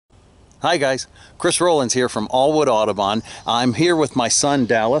Hi guys, Chris Rowlands here from Aullwood Audubon. I'm here with my son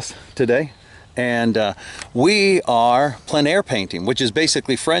Dallas today, and we are plein air painting, which is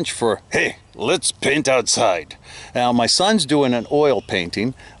basically French for, hey, let's paint outside. Now my son's doing an oil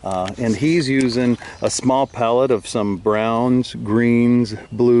painting, and he's using a small palette of some browns, greens,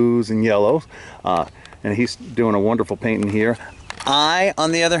 blues, and yellows, and he's doing a wonderful painting here. I,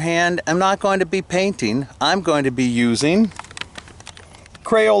 on the other hand, am not going to be painting. I'm going to be using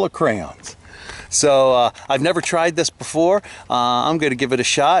Crayola crayons. So I've never tried this before. I'm going to give it a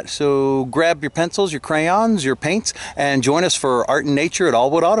shot. So grab your pencils, your crayons, your paints, and join us for Art and Nature at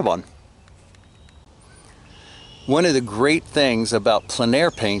Aullwood Audubon. One of the great things about plein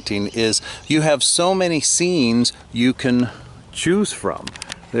air painting is you have so many scenes you can choose from.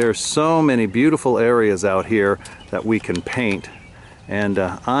 There's so many beautiful areas out here that we can paint. And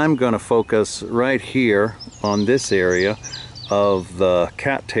I'm going to focus right here on this area of the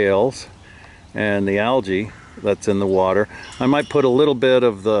cattails and the algae that's in the water. I might put a little bit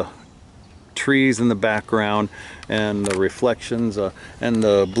of the trees in the background and the reflections and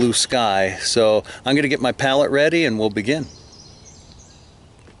the blue sky. So I'm going to get my palette ready and we'll begin.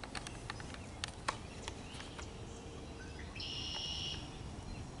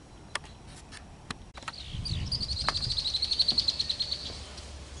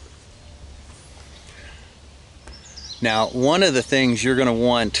 Now, one of the things you're going to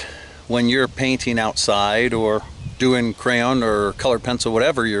want when you're painting outside or doing crayon or colored pencil,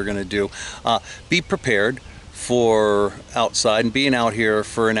 whatever you're going to do, be prepared for outside and being out here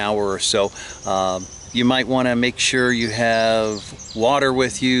for an hour or so. You might want to make sure you have water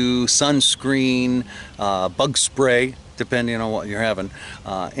with you, sunscreen, bug spray, depending on what you're having,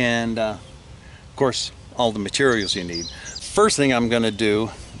 and of course all the materials you need. First thing I'm going to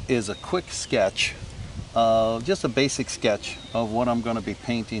do is a quick sketch, just a basic sketch of what I'm going to be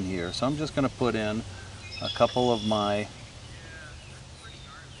painting here. So I'm just going to put in a couple of my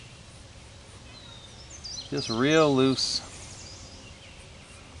just real loose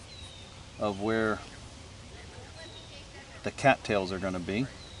of where the cattails are going to be.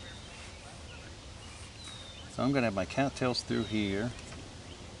 So I'm going to have my cattails through here,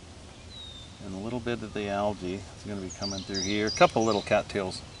 and a little bit of the algae is going to be coming through here. A couple little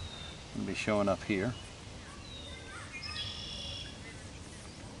cattails going to be showing up here.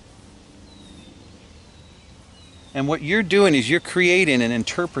 And what you're doing is you're creating an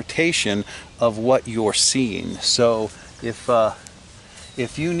interpretation of what you're seeing. So if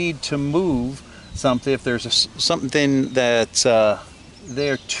you need to move something, if there's something that's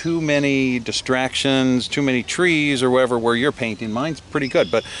there are too many distractions, too many trees or whatever where you're painting, mine's pretty good.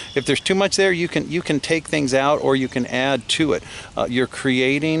 But if there's too much there, you can take things out or you can add to it. You're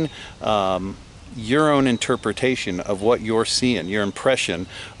creating your own interpretation of what you're seeing, your impression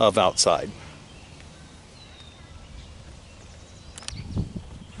of outside.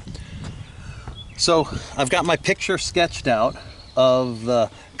 So I've got my picture sketched out of the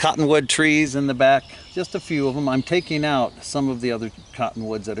cottonwood trees in the back, just a few of them. I'm taking out some of the other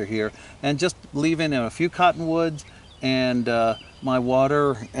cottonwoods that are here and just leaving a few cottonwoods and my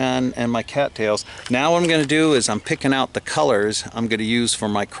water and my cattails. Now what I'm going to do is I'm picking out the colors I'm going to use for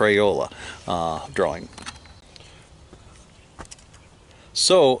my Crayola drawing.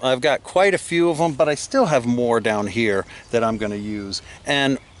 So I've got quite a few of them, but I still have more down here that I'm going to use.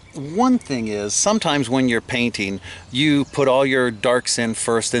 And one thing is, sometimes when you're painting, you put all your darks in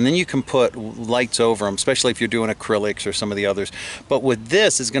first and then you can put lights over them, especially if you're doing acrylics or some of the others. But with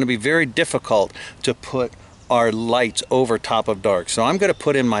this, it's going to be very difficult to put our lights over top of dark. So I'm going to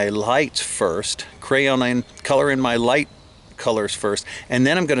put in my lights first, crayon and color in my light colors first, and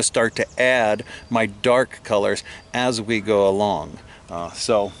then I'm going to start to add my dark colors as we go along.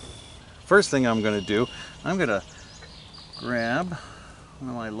 So first thing I'm going to do, I'm going to grab one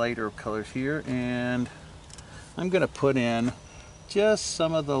of my lighter colors here, and I'm going to put in just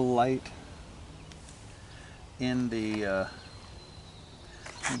some of the light in the, let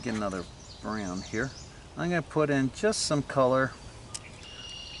me get another brown here. I'm going to put in just some color,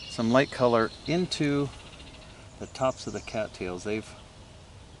 some light color into the tops of the cattails. They've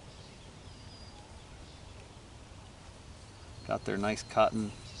got their nice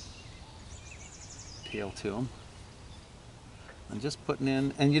cotton tail to them. I'm just putting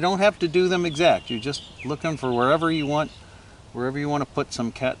in, and you don't have to do them exact. You're just looking for wherever you want to put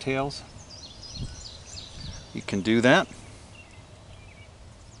some cattails. You can do that.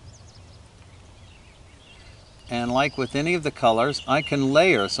 And like with any of the colors, I can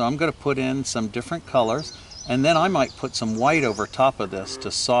layer. So I'm going to put in some different colors, and then I might put some white over top of this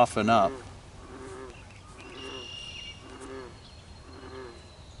to soften up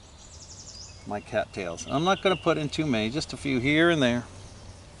my cattails. I'm not going to put in too many, just a few here and there.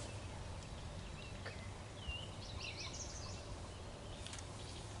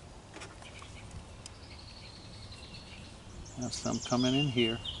 Have some coming in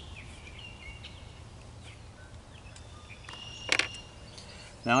here.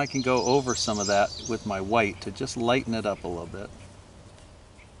 Now I can go over some of that with my white to just lighten it up a little bit.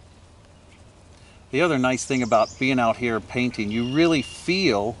 The other nice thing about being out here painting, you really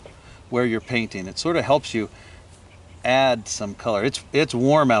feel where you're painting. It sort of helps you add some color. It's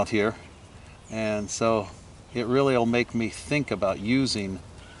warm out here, and so it really will make me think about using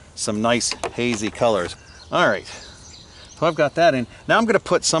some nice hazy colors. All right, so I've got that in. Now I'm going to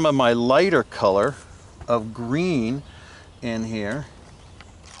put some of my lighter color of green in here.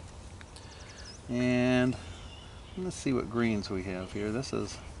 And let's see what greens we have here. It's a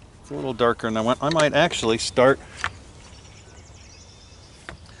little darker, and I might actually start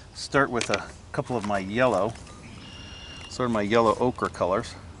with a couple of my yellow, sort of my yellow ochre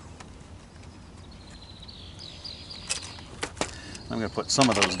colors. I'm going to put some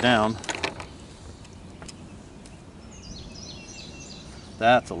of those down.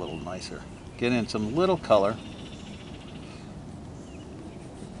 That's a little nicer. Get in some little color.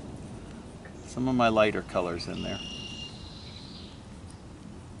 Some of my lighter colors in there.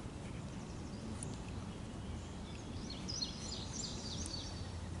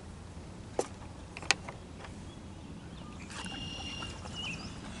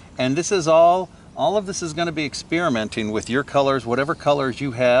 And this is all of this is going to be experimenting with your colors, whatever colors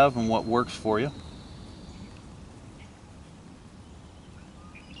you have and what works for you.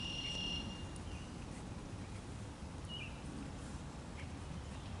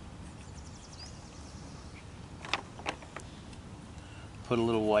 Put a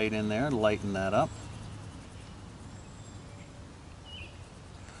little white in there, lighten that up.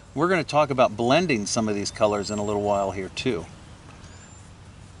 We're going to talk about blending some of these colors in a little while here too.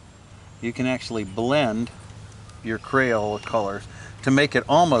 You can actually blend your Crayola colors to make it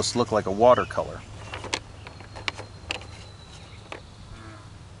almost look like a watercolor.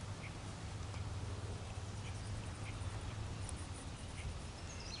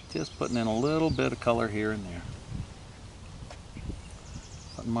 Just putting in a little bit of color here and there.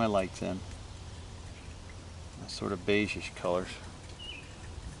 Putting my lights in. Sort of beigeish colors.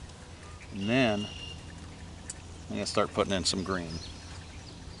 And then I'm going to start putting in some green.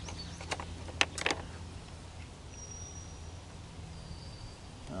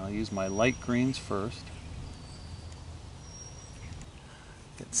 I'll use my light greens first.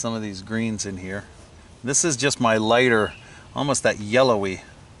 Get some of these greens in here. This is just my lighter, almost that yellowy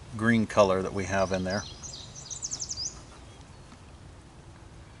green color that we have in there.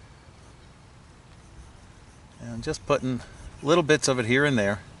 And just putting little bits of it here and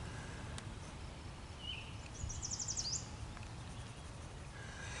there.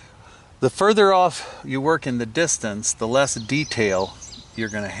 The further off you work in the distance, the less detail you're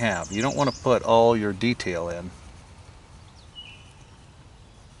going to have. You don't want to put all your detail in.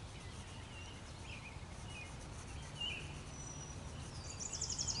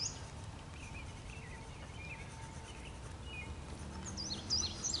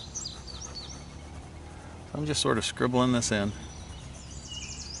 So I'm just sort of scribbling this in,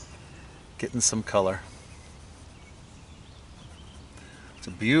 getting some color. It's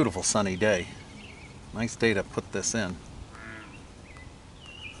a beautiful sunny day. Nice day to put this in.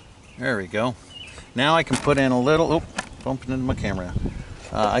 There we go. Now I can put in a little, oh, bumping into my camera.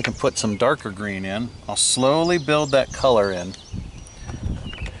 I can put some darker green in. I'll slowly build that color in.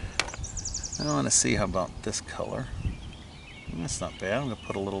 I want to see how about this color. That's not bad. I'm going to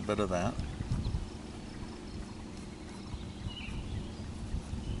put a little bit of that.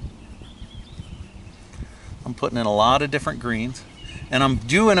 I'm putting in a lot of different greens. And I'm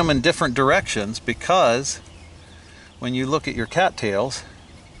doing them in different directions because when you look at your cattails,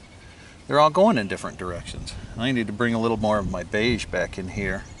 they're all going in different directions. I need to bring a little more of my beige back in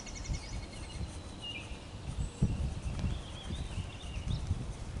here.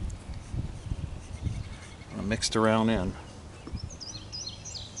 Mixed around in.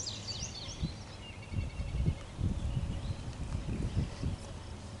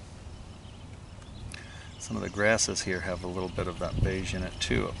 Some of the grasses here have a little bit of that beige in it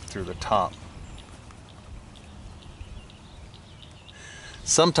too, up through the top.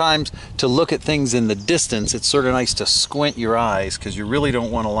 Sometimes to look at things in the distance, it's sort of nice to squint your eyes because you really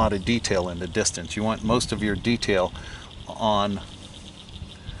don't want a lot of detail in the distance. You want most of your detail on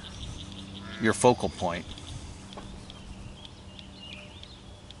your focal point.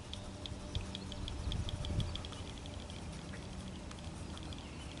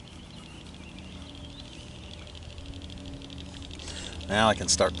 Now I can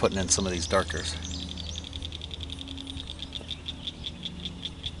start putting in some of these darkers.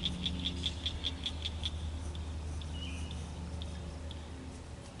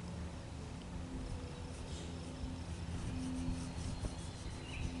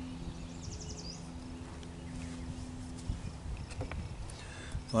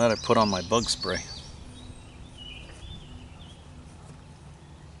 Glad I put on my bug spray.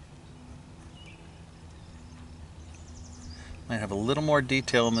 Might have a little more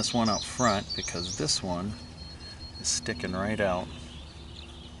detail in this one out front because this one is sticking right out.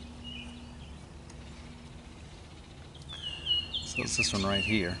 So it's this one right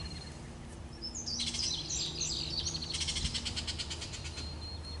here.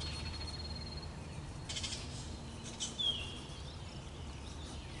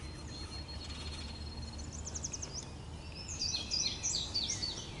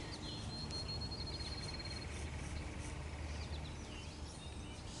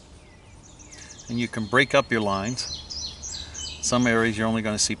 And you can break up your lines. Some areas you're only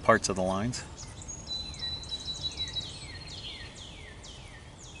going to see parts of the lines.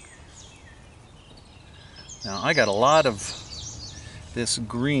 Now I got a lot of this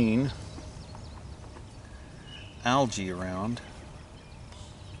green algae around,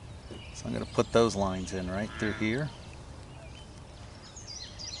 so I'm going to put those lines in right through here.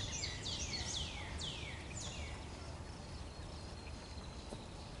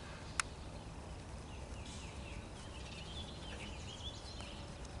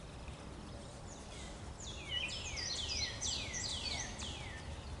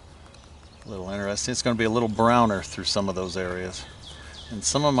 A little interesting. It's going to be a little browner through some of those areas. And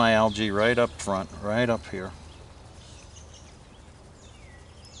some of my algae right up front, right up here.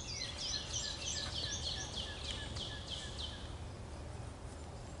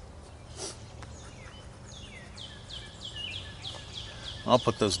 I'll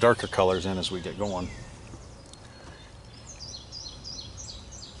put those darker colors in as we get going.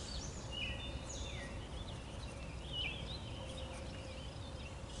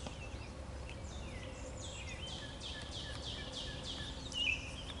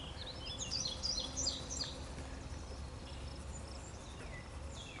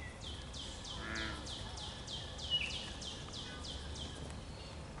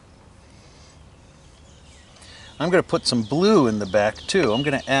 I'm going to put some blue in the back too. I'm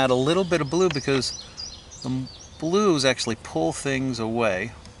going to add a little bit of blue because the blues actually pull things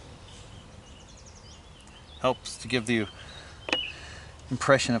away. Helps to give the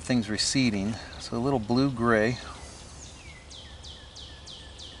impression of things receding. So a little blue-gray.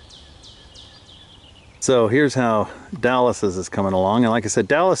 So here's how Dallas's is coming along. And like I said,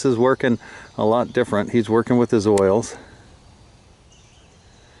 Dallas is working a lot different. He's working with his oils.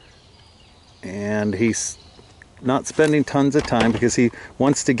 And he's not spending tons of time because he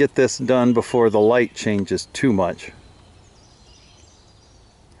wants to get this done before the light changes too much.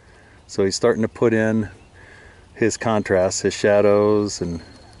 So he's starting to put in his contrasts, his shadows and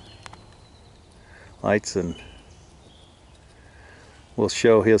lights, and we'll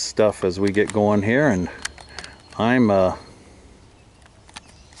show his stuff as we get going here. And I'm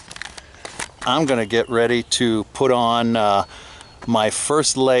gonna get ready to put on my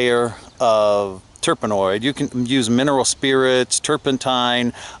first layer of terpenoid. You can use mineral spirits,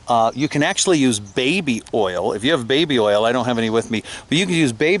 turpentine. You can actually use baby oil. If you have baby oil, I don't have any with me, but you can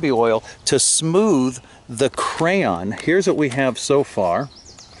use baby oil to smooth the crayon. Here's what we have so far.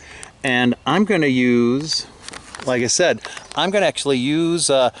 And I'm going to use, like I said, I'm going to actually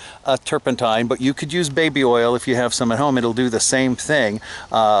use a turpentine, but you could use baby oil if you have some at home. It'll do the same thing.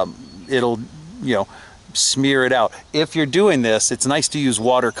 It'll, you know, smear it out. If you're doing this, it's nice to use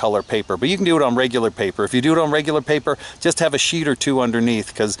watercolor paper, but you can do it on regular paper. If you do it on regular paper, just have a sheet or two underneath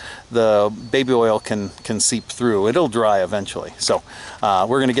because the baby oil can seep through. It'll dry eventually. So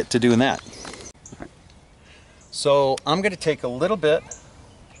we're going to get to doing that. So I'm going to take a little bit,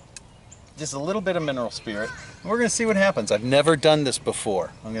 just a little bit of mineral spirit, and we're going to see what happens. I've never done this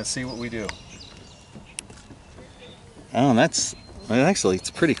before. I'm going to see what we do. Oh, that's actually,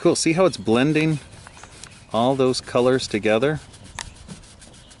 it's pretty cool. See how it's blending all those colors together?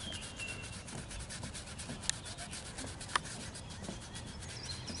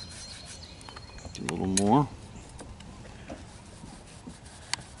 A little more.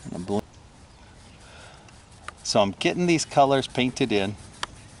 So I'm getting these colors painted in.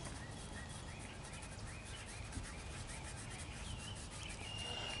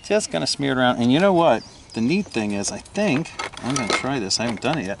 Just gonna smear it around. And you know what? The neat thing is, I think, I'm gonna try this, I haven't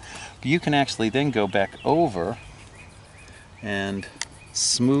done it yet, but you can actually then go back over and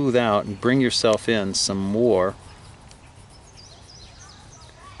smooth out and bring yourself in some more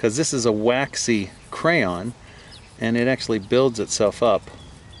because this is a waxy crayon and it actually builds itself up.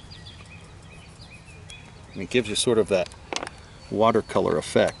 And it gives you sort of that watercolor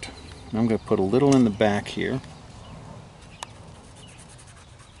effect. I'm going to put a little in the back here.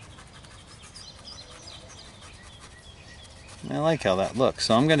 I like how that looks.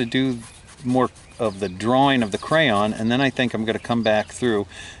 So I'm going to do more of the drawing of the crayon, and then I think I'm going to come back through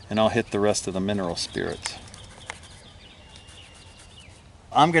and I'll hit the rest of the mineral spirits.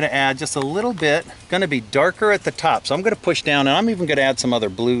 I'm going to add just a little bit, going to be darker at the top. So I'm going to push down, and I'm even going to add some other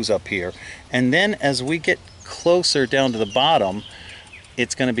blues up here. And then as we get closer down to the bottom,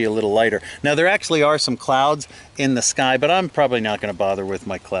 it's going to be a little lighter. Now there actually are some clouds in the sky, but I'm probably not going to bother with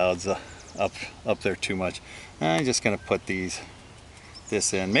my clouds up there too much. I'm just going to put this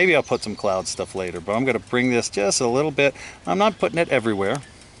in. Maybe I'll put some cloud stuff later, but I'm going to bring this just a little bit. I'm not putting it everywhere.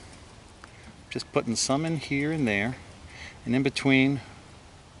 Just putting some in here and there, and in between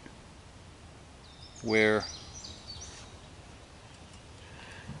where,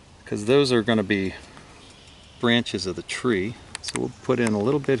 because those are going to be branches of the tree. So we'll put in a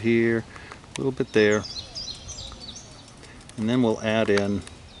little bit here, a little bit there, and then we'll add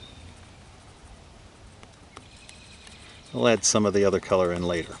some of the other color in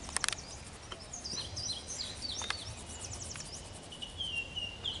later.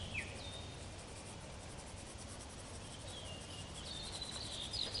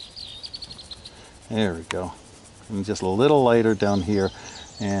 There we go. And just a little lighter down here,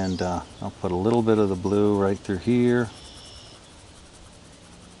 and I'll put a little bit of the blue right through here.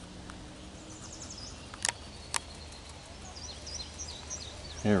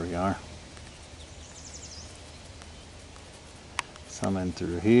 There we are. Some in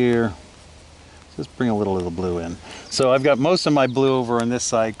through here. Just bring a little of the blue in. So I've got most of my blue over on this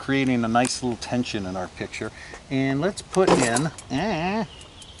side, creating a nice little tension in our picture. And let's put in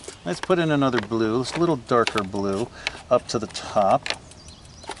another blue, this little darker blue, up to the top.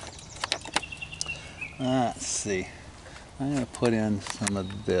 Let's see. I'm going to put in some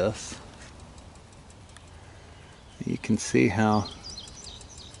of this. You can see how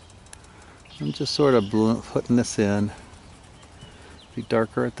I'm just sort of putting this in. Be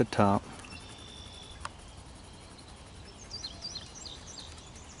darker at the top.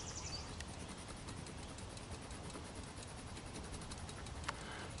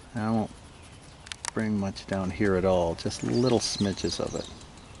 I won't bring much down here at all, just little smidges of it.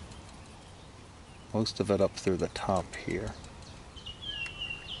 Most of it up through the top here.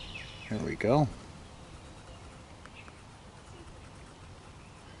 There we go.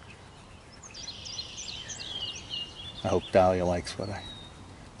 I hope Dahlia likes the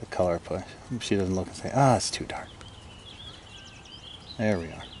color I put. She doesn't look and say, ah, it's too dark. There we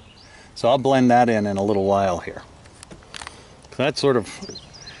are. So I'll blend that in a little while here. So that's sort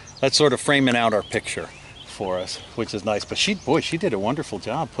of framing out our picture for us, which is nice. But she did a wonderful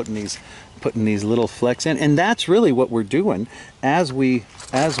job putting these little flecks in, and that's really what we're doing as we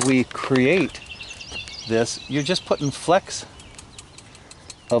create this. You're just putting flecks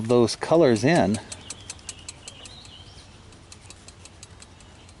of those colors in,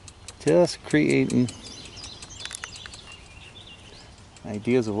 just creating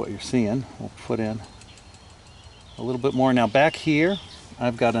ideas of what you're seeing. We'll put in a little bit more. Now back here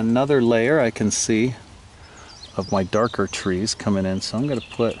I've got another layer I can see of my darker trees coming in, so I'm going to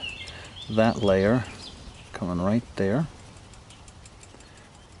put that layer coming right there.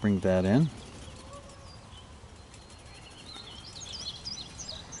 Bring that in.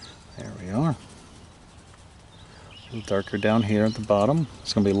 There we are. A little darker down here at the bottom.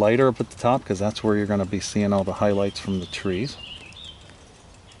 It's going to be lighter up at the top because that's where you're going to be seeing all the highlights from the trees.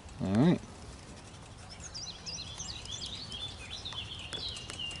 All right.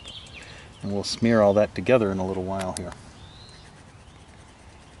 And we'll smear all that together in a little while here.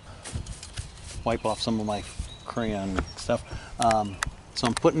 Wipe off some of my crayon stuff. So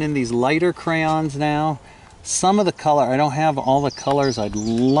I'm putting in these lighter crayons now. Some of the color, I don't have all the colors I'd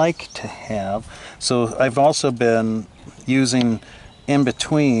like to have. So I've also been using in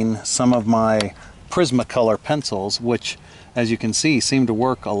between some of my Prismacolor pencils, which, as you can see, seem to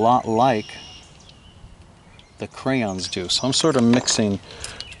work a lot like the crayons do. So I'm sort of mixing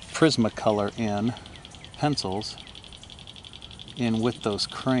Prismacolor in pencils in with those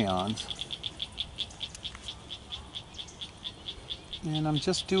crayons. And I'm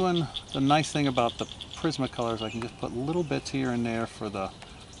just doing the nice thing about the Prismacolors, I can just put little bits here and there for the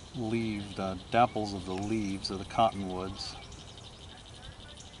leaves, the dapples of the leaves of the cottonwoods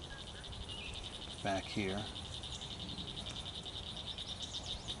back here.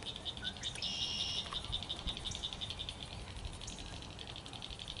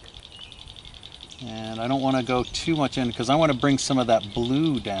 And I don't want to go too much in because I want to bring some of that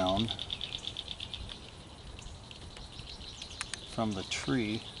blue down from the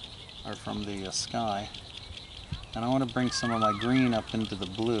tree or from the sky. And I want to bring some of my green up into the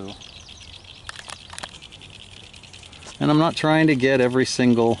blue. And I'm not trying to get every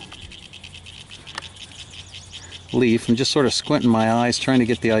single leaf. I'm just sort of squinting my eyes trying to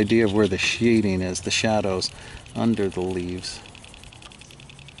get the idea of where the shading is, the shadows under the leaves.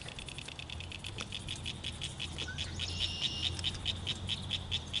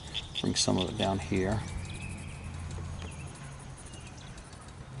 Bring some of it down here.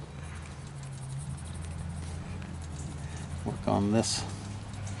 Work on this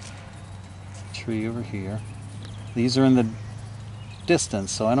tree over here. These are in the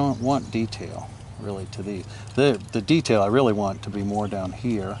distance, so I don't want detail really to these. The detail I really want to be more down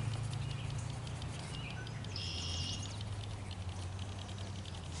here.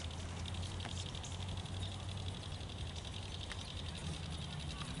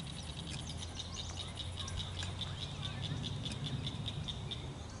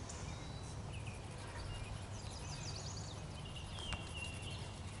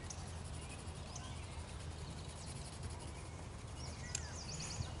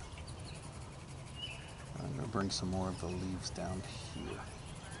 Bring some more of the leaves down here.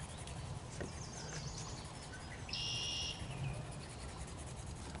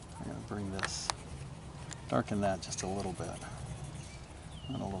 I'm going to bring this, darken that just a little bit.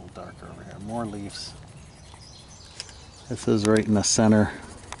 And a little darker over here. More leaves. This is right in the center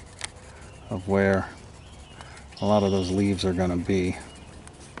of where a lot of those leaves are going to be.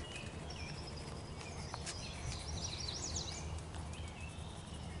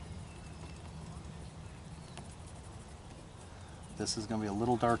 This is going to be a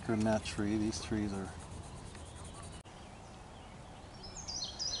little darker than that tree. These trees are...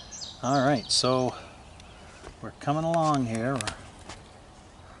 Alright, so we're coming along here. We're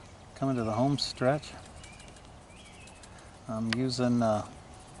coming to the home stretch. I'm using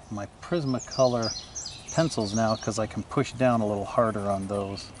my Prismacolor pencils now because I can push down a little harder on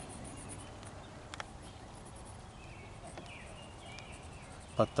those.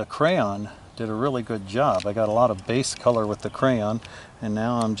 But the crayon did a really good job. I got a lot of base color with the crayon, and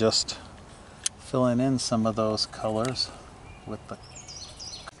now I'm just filling in some of those colors with the...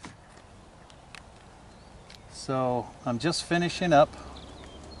 So I'm just finishing up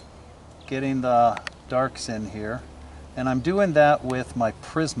getting the darks in here, and I'm doing that with my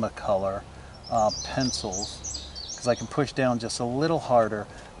Prismacolor pencils because I can push down just a little harder.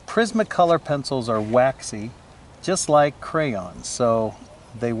 Prismacolor pencils are waxy, just like crayons, so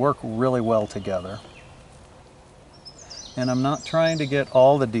they work really well together. And I'm not trying to get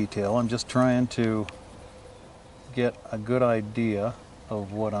all the detail, I'm just trying to get a good idea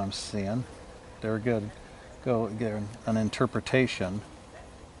of what I'm seeing. They're good. Go get an interpretation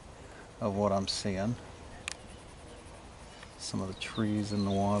of what I'm seeing. Some of the trees in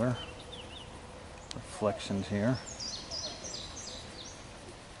the water, reflections here.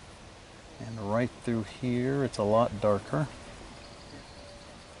 And right through here, it's a lot darker.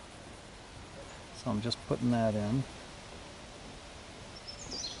 So I'm just putting that in.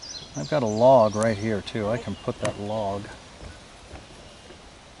 I've got a log right here too. I can put that log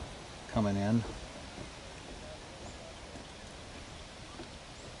coming in.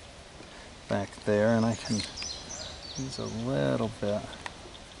 Back there, and I can use a little bit.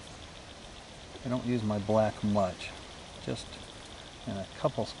 I don't use my black much, just in a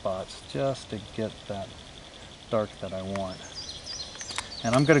couple spots, just to get that dark that I want.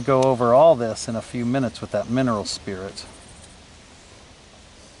 And I'm going to go over all this in a few minutes with that mineral spirit.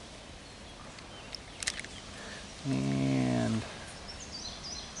 And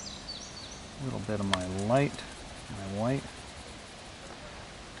a little bit of my light, my white.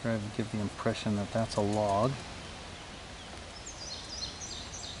 Try to give the impression that that's a log.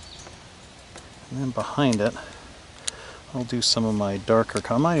 And then behind it, I'll do some of my darker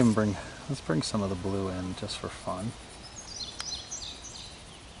color. I might even let's bring some of the blue in just for fun.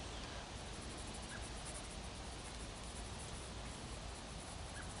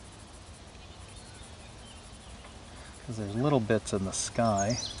 Because there's little bits in the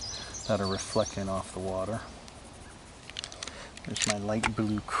sky that are reflecting off the water. There's my light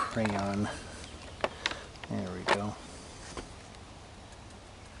blue crayon. There we go.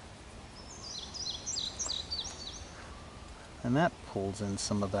 And that pulls in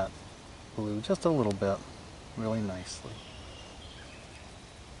some of that blue just a little bit, really nicely.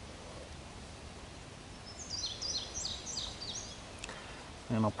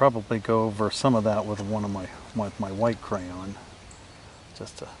 And I'll probably go over some of that with one of my white crayon,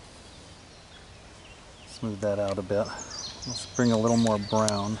 just to Smooth that out a bit. Let's bring a little more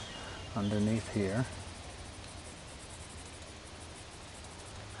brown underneath here.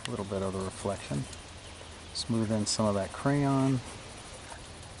 A little bit of the reflection. Smooth in some of that crayon.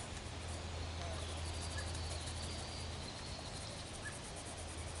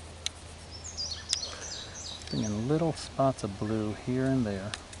 Bring in little spots of blue here and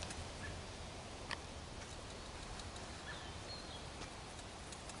there.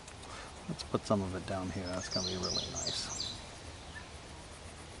 Let's put some of it down here. That's going to be really nice.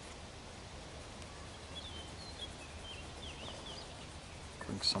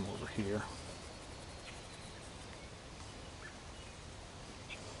 Bring some over here.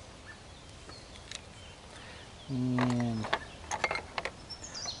 And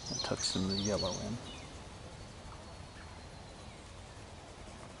I'll tuck some of the yellow in.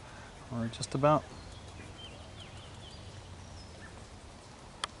 Or just about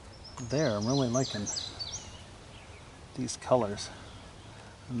there. I'm really liking these colors,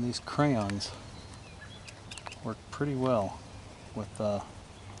 and these crayons work pretty well with the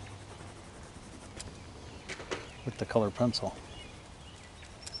color pencil.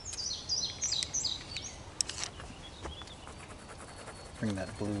 Bring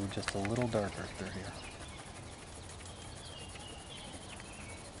that blue just a little darker through here.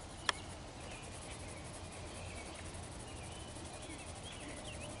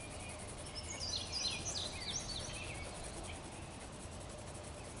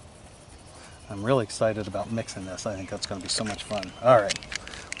 I'm really excited about mixing this. I think that's going to be so much fun. All right,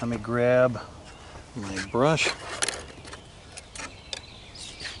 let me grab my brush.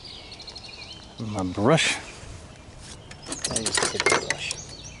 I use the bigger brush.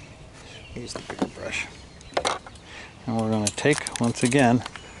 Use the bigger brush. And we're going to take, once again,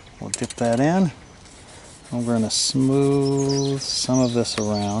 we'll dip that in. And we're going to smooth some of this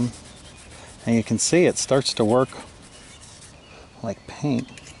around. And you can see it starts to work like paint.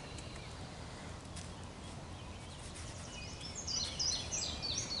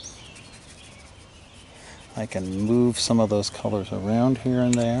 I can move some of those colors around here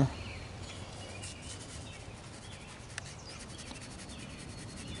and there.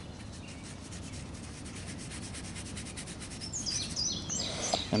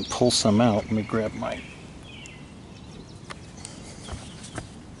 And pull some out. Let me grab my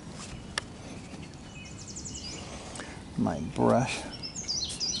brush,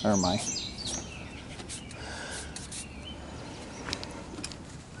 or my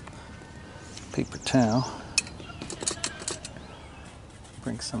paper towel.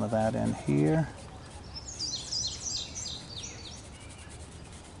 Bring some of that in here.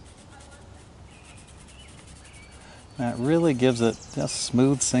 That really gives it, just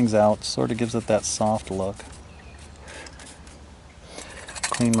smooths things out, sort of gives it that soft look.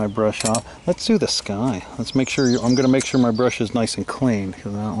 Clean my brush off. Let's do the sky. Let's make sure, I'm going to make sure my brush is nice and clean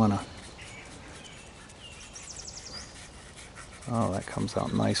because I don't want to. Oh, that comes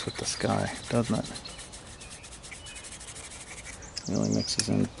out nice with the sky, doesn't it? Really mixes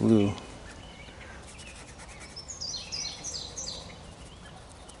in blue.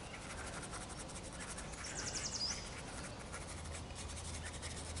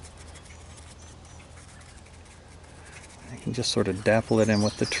 I can just sort of dapple it in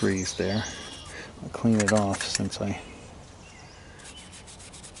with the trees there. I'll clean it off since I'm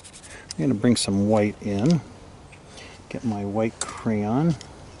going to bring some white in. Get my white crayon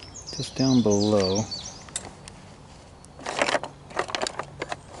just down below.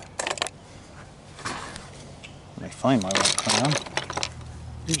 Let me find my white crayon.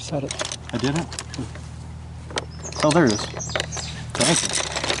 You said it. I did it? Oh, there it is. Thank you.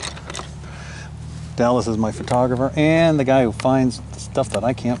 Dallas is my photographer and the guy who finds the stuff that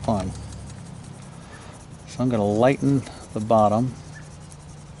I can't find. So I'm going to lighten the bottom.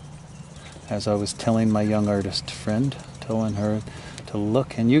 As I was telling my young artist friend, telling her to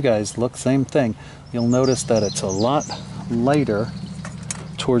look, and you guys look, same thing. You'll notice that it's a lot lighter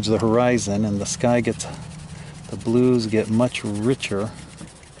towards the horizon, and the sky gets, the blues get much richer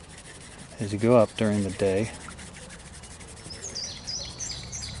as you go up during the day.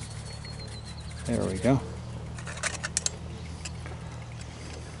 There we go.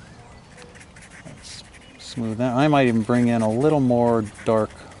 Let's smooth that. I might even bring in a little more dark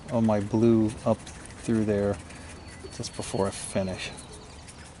of my blue up through there just before I finish.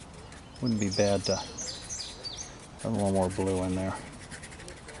 Wouldn't be bad to have a little more blue in there.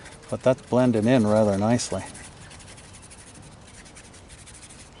 But that's blended in rather nicely.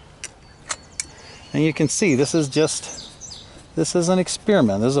 And you can see this is an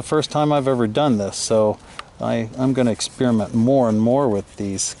experiment. This is the first time I've ever done this, so I'm going to experiment more and more with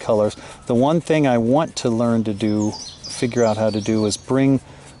these colors. The one thing I want to learn to do, figure out how to do, is bring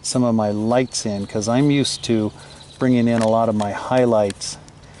some of my lights in, because I'm used to bringing in a lot of my highlights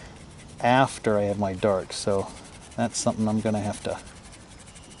after I have my darks. So that's something I'm going to have to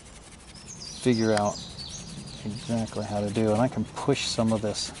figure out exactly how to do. And I can push some of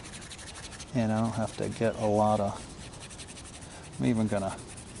this in. I don't have to get a lot of... I'm even going to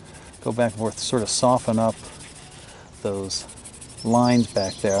go back and forth, sort of soften up those lines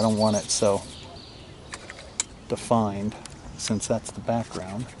back there. I don't want it so defined, since that's the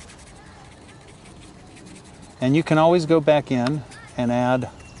background. And you can always go back in and add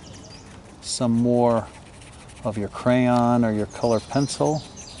some more of your crayon or your color pencil.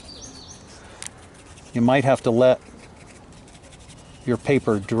 You might have to let your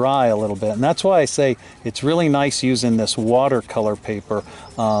paper dry a little bit, and that's why I say it's really nice using this watercolor paper,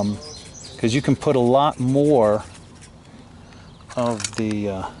 because you can put a lot more of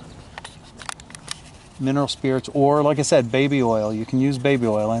the mineral spirits, or like I said, baby oil. You can use baby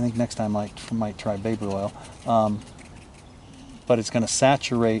oil. I think next time I might try baby oil, but it's going to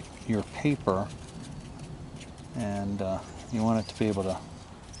saturate your paper, and you want it to be able to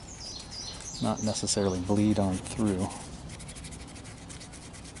not necessarily bleed on through.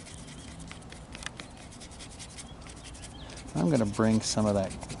 I'm going to bring some of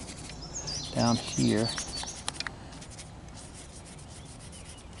that down here.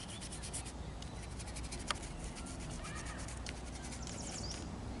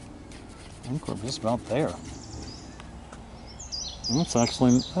 I think we're just about there.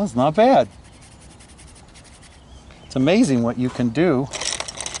 That's not bad. It's amazing what you can do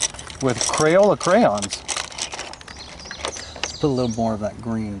with Crayola crayons. Let's put a little more of that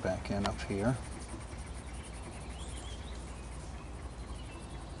green back in up here.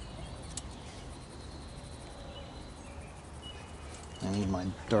 I need my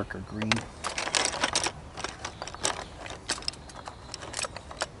darker green.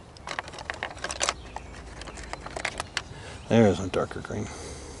 There's a darker green.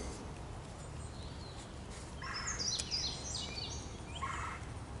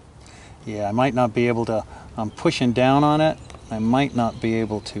 Yeah, I might not be able to, I'm pushing down on it. I might not be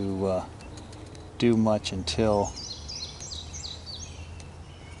able to do much until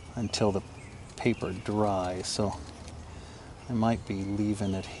the paper dries. So I might be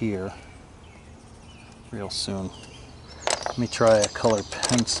leaving it here real soon. Let me try a color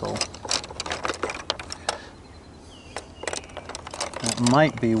pencil. That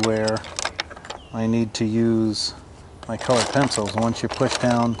might be where I need to use my color pencils. Once you push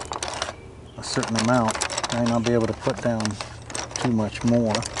down a certain amount, I might not be able to put down too much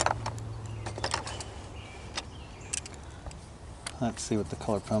more. Let's see what the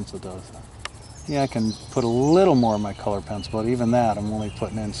color pencil does. Yeah, I can put a little more of my color pencil, but even that, I'm only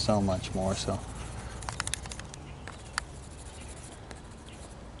putting in so much more. So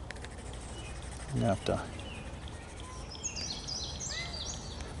you have to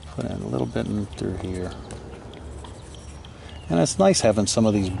put in a little bit in through here. And it's nice having some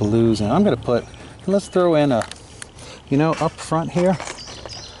of these blues. And I'm going to put, let's throw in a, you know, up front here,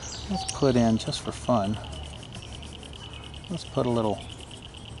 let's put in, just for fun, let's put a little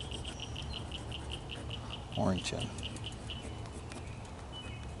orange in.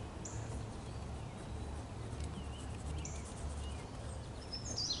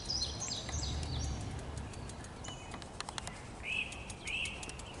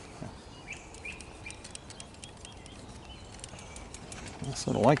 I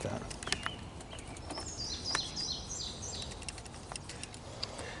sort of like that.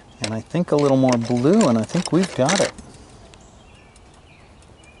 And I think a little more blue, and I think we've got it.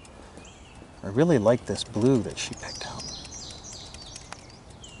 I really like this blue that she picked out.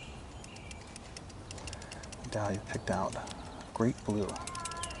 Dahlia picked out great blue.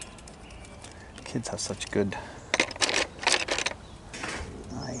 Kids have such good...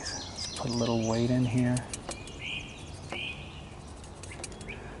 Nice. Let's put a little weight in here.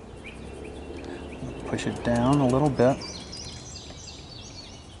 Push it down a little bit.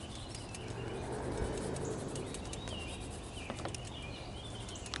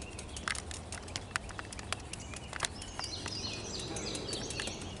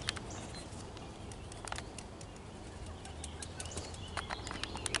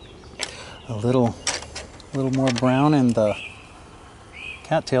 A little more brown in the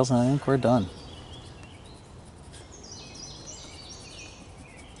cattails, and I think we're done.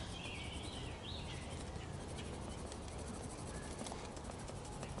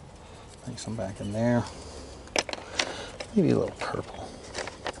 Bring some back in there. Maybe a little purple.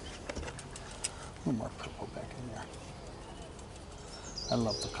 little more purple back in there. I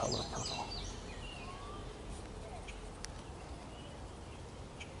love the color purple.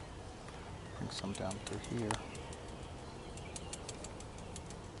 Bring some down through here.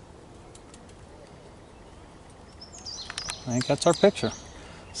 I think that's our picture.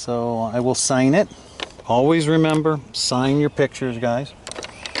 So I will sign it. Always remember, sign your pictures, guys.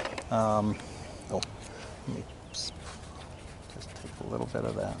 Oh, let me just take a little bit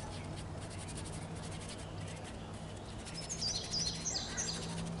of that.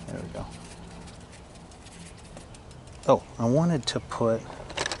 There we go. Oh, I wanted to put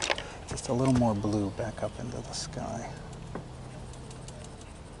just a little more blue back up into the sky.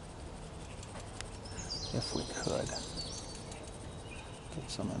 If we could. Get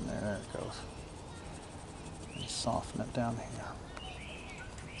some in there. There it goes. And soften it down here.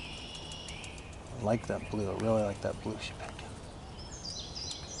 I like that blue. I really like that blue she picked.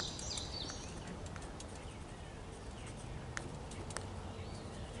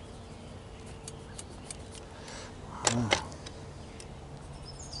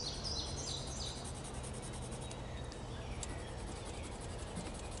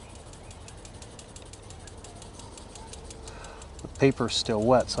 The paper's still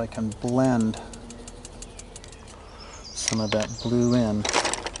wet, so I can blend some of that blue in.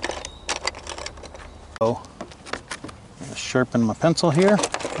 So I'm going to sharpen my pencil here,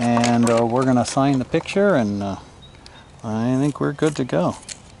 and we're going to sign the picture, and I think we're good to go.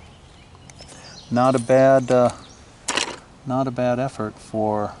 Not a bad effort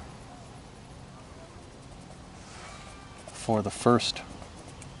for the first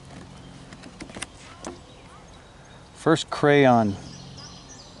crayon.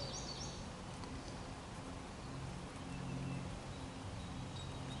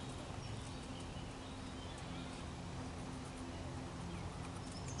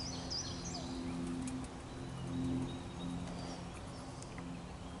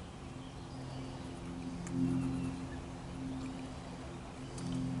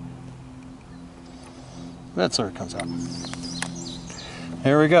 That's where it comes out.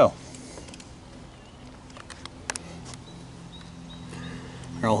 There we go.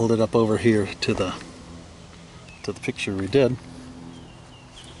 I'll hold it up over here to the picture we did.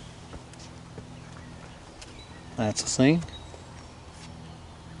 That's the scene.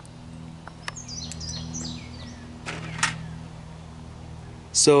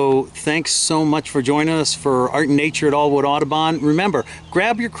 So thanks so much for joining us for Art and Nature at Aullwood Audubon. Remember,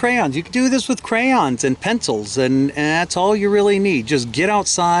 grab your crayons. You can do this with crayons and pencils, and that's all you really need. Just get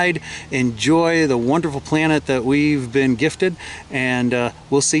outside, enjoy the wonderful planet that we've been gifted, and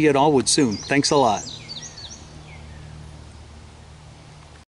we'll see you at Aullwood soon. Thanks a lot.